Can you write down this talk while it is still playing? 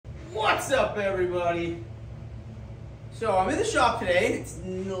What's up, everybody? So I'm in the shop today. It's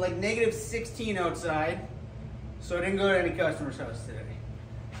like -16 outside, so I didn't go to any customer's house today.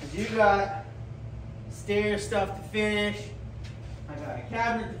 Cause you got stair stuff to finish. I got a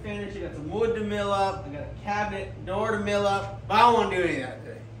cabinet to finish. I got some wood to mill up. I got a cabinet door to mill up. But I don't want to do any of that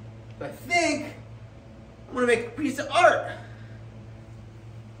today. So I think I'm gonna make a piece of art.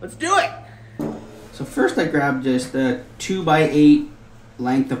 Let's do it. So first I grabbed just a 2x8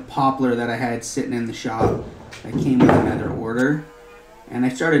 length of poplar that I had sitting in the shop that came with another order, and I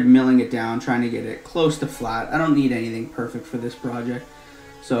started milling it down, trying to get it close to flat. I don't need anything perfect for this project,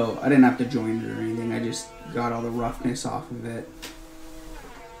 so I didn't have to join it or anything. I just got all the roughness off of it.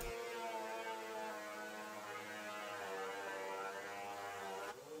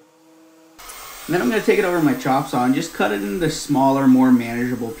 And then I'm going to take it over to my chop saw and just cut it into smaller, more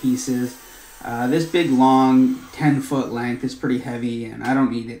manageable pieces. This big, long, 10-foot length is pretty heavy, and I don't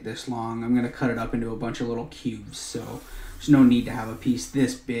need it this long. I'm going to cut it up into a bunch of little cubes, so there's no need to have a piece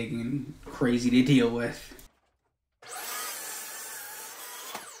this big and crazy to deal with.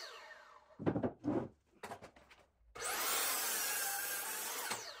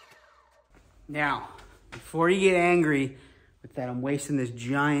 Now, before you get angry with that I'm wasting this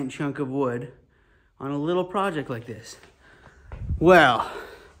giant chunk of wood on a little project like this, well,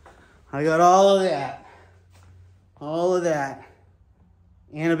 I got all of that,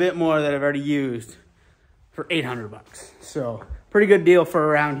 and a bit more that I've already used for 800 bucks. So, pretty good deal for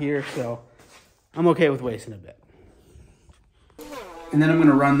around here, so I'm okay with wasting a bit. And then I'm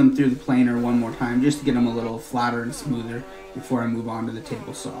gonna run them through the planer one more time just to get them a little flatter and smoother before I move on to the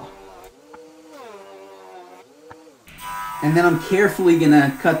table saw. And then I'm carefully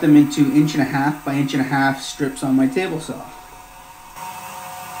gonna cut them into 1.5 by 1.5 strips on my table saw.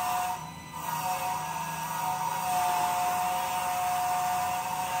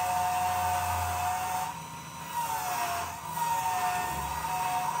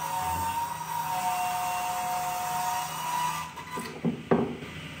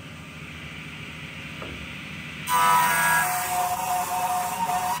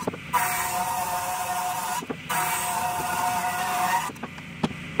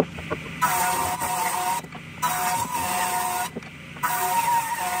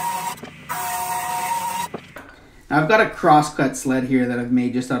 Now I've got a crosscut sled here that I've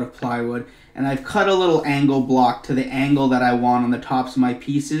made just out of plywood, and I've cut a little angle block to the angle that I want on the tops of my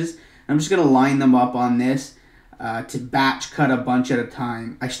pieces. I'm just going to line them up on this to batch cut a bunch at a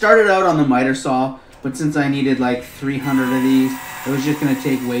time. I started out on the miter saw, but since I needed like 300 of these, it was just going to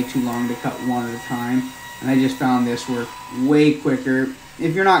take way too long to cut one at a time, and I just found this work way quicker.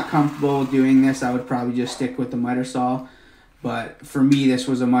 If you're not comfortable doing this, I would probably just stick with the miter saw, but for me this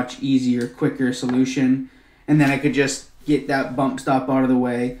was a much easier, quicker solution. And then I could just get that bump stop out of the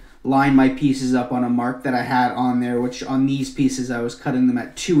way, line my pieces up on a mark that I had on there, which on these pieces I was cutting them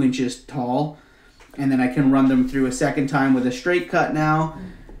at 2 inches tall. And then I can run them through a second time with a straight cut now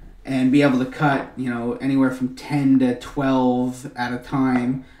and be able to cut, you know, anywhere from 10 to 12 at a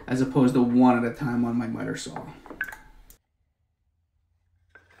time as opposed to 1 at a time on my miter saw.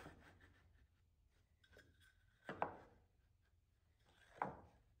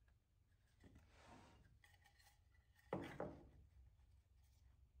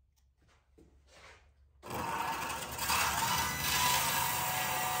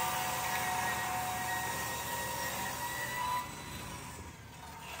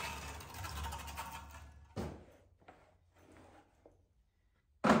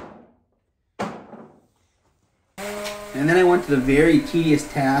 And then I went to the very tedious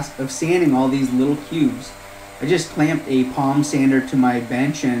task of sanding all these little cubes. I just clamped a palm sander to my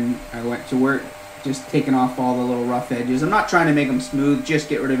bench and I went to work just taking off all the little rough edges. I'm not trying to make them smooth, just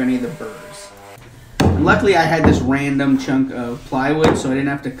get rid of any of the burrs. And luckily I had this random chunk of plywood, so I didn't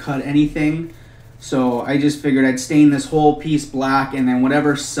have to cut anything. So I just figured I'd stain this whole piece black, and then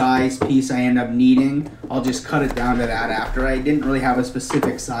whatever size piece I end up needing, I'll just cut it down to that after. I didn't really have a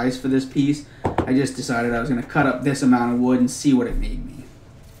specific size for this piece. I just decided I was going to cut up this amount of wood and see what it made me.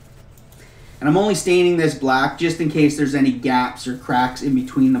 And I'm only staining this black just in case there's any gaps or cracks in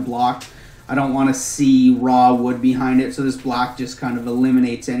between the block. I don't want to see raw wood behind it, so this black just kind of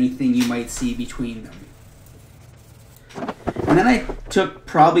eliminates anything you might see between them. And then I took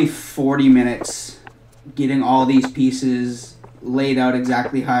probably 40 minutes getting all these pieces laid out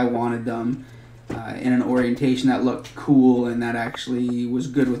exactly how I wanted them in an orientation that looked cool and that actually was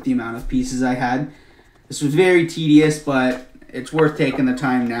good with the amount of pieces I had. This was very tedious, but it's worth taking the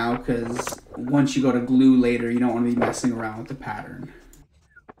time now because once you go to glue later, you don't want to be messing around with the pattern.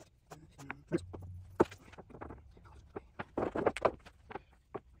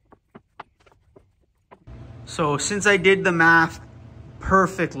 So since I did the math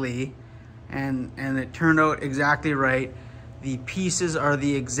perfectly and it turned out exactly right, the pieces are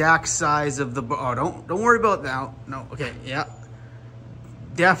the exact size of the, oh, don't worry about that. No, okay, yeah.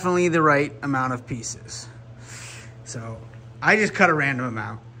 Definitely the right amount of pieces. So I just cut a random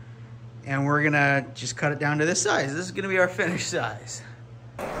amount and we're gonna just cut it down to this size. This is gonna be our finished size.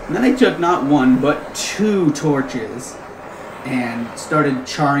 And then I took not one, but 2 torches and started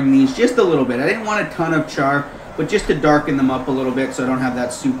charring these just a little bit. I didn't want a ton of char, but just to darken them up a little bit so I don't have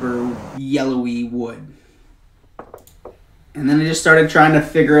that super yellowy wood. And then I just started trying to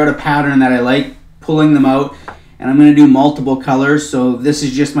figure out a pattern that I like, pulling them out, and I'm gonna do multiple colors. So this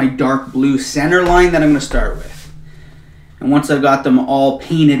is just my dark blue center line that I'm gonna start with. And once I got them all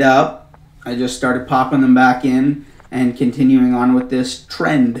painted up, I just started popping them back in and continuing on with this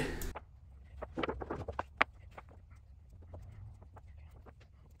trend.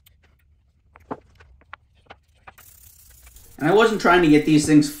 And I wasn't trying to get these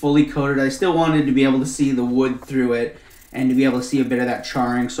things fully coated. I still wanted to be able to see the wood through it and to be able to see a bit of that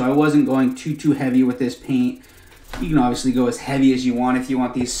charring. So I wasn't going too heavy with this paint. You can obviously go as heavy as you want. If you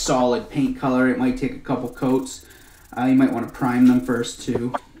want these solid paint color, it might take a couple coats. You might want to prime them first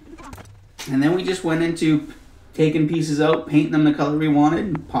too. And then we just went into taking pieces out, painting them the color we wanted,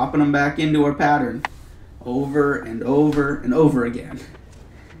 and popping them back into our pattern over and over and over again.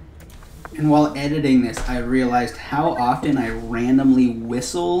 And while editing this, I realized how often I randomly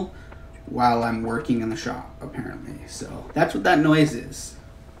whistle while I'm working in the shop, apparently. So that's what that noise is.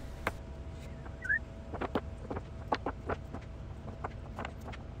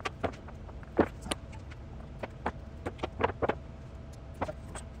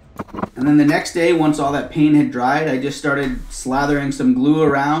 And then the next day, once all that paint had dried, I just started slathering some glue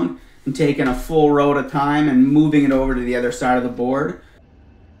around and taking a full row at a time and moving it over to the other side of the board.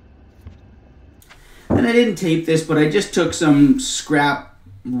 And I didn't tape this, but I just took some scrap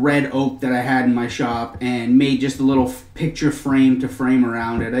red oak that I had in my shop and made just a little picture frame to frame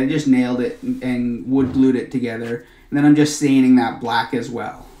around it. I just nailed it and wood glued it together. And then I'm just staining that black as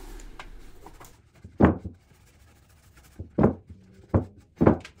well.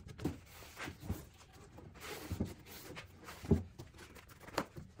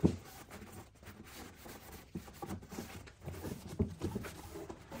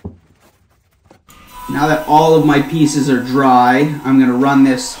 Now that all of my pieces are dry, I'm going to run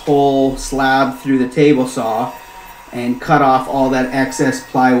this whole slab through the table saw and cut off all that excess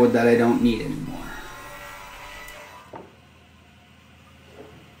plywood that I don't need anymore.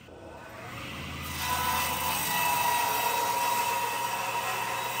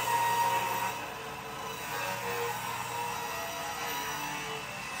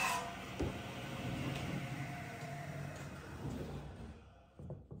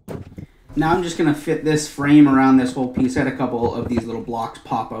 Now I'm just going to fit this frame around this whole piece. I had a couple of these little blocks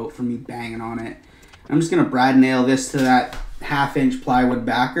pop out from me banging on it. I'm just going to brad nail this to that 1/2-inch plywood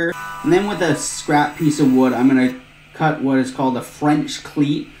backer. And then with a scrap piece of wood, I'm going to cut what is called a French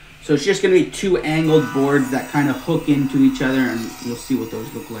cleat. So it's just going to be 2 angled boards that kind of hook into each other, and you'll see what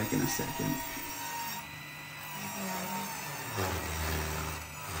those look like in a second.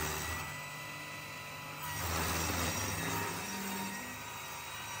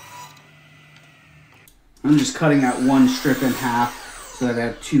 I'm just cutting that one strip in half so that I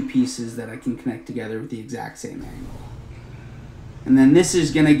have 2 pieces that I can connect together with the exact same angle. And then this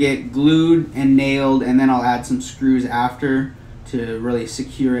is going to get glued and nailed, and then I'll add some screws after to really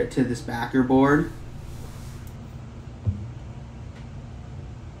secure it to this backer board.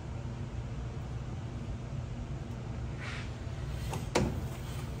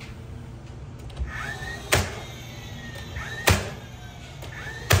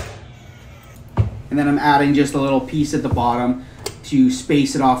 And then I'm adding just a little piece at the bottom to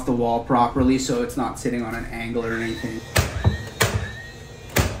space it off the wall properly so it's not sitting on an angle or anything.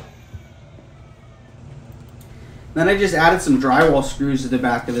 Then I just added some drywall screws to the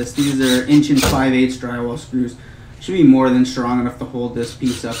back of this. These are 1 5/8" drywall screws. Should be more than strong enough to hold this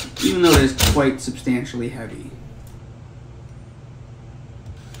piece up, even though it is quite substantially heavy.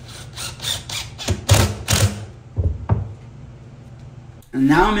 And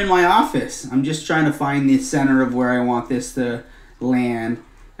now I'm in my office. I'm just trying to find the center of where I want this to land.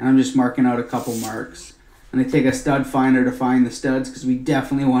 And I'm just marking out a couple marks. And I take a stud finder to find the studs because we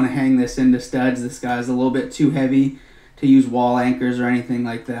definitely want to hang this into studs. This guy's a little bit too heavy to use wall anchors or anything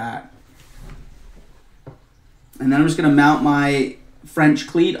like that. And then I'm just going to mount my French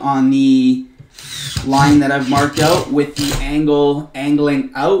cleat on the line that I've marked out with the angle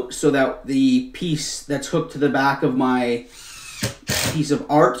angling out so that the piece that's hooked to the back of my piece of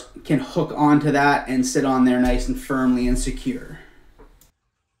art can hook onto that and sit on there nice and firmly and secure.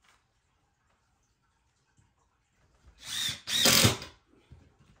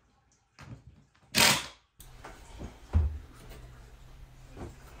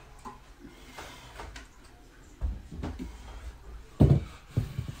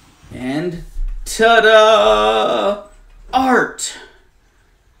 And ta-da! Art!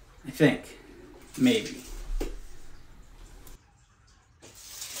 I think. Maybe.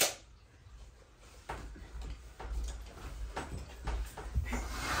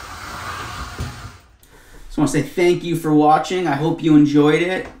 Just want to say thank you for watching. I hope you enjoyed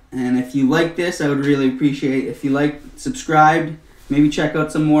it. And if you like this, I would really appreciate it if you subscribed, maybe check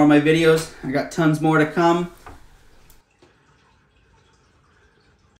out some more of my videos. I got tons more to come.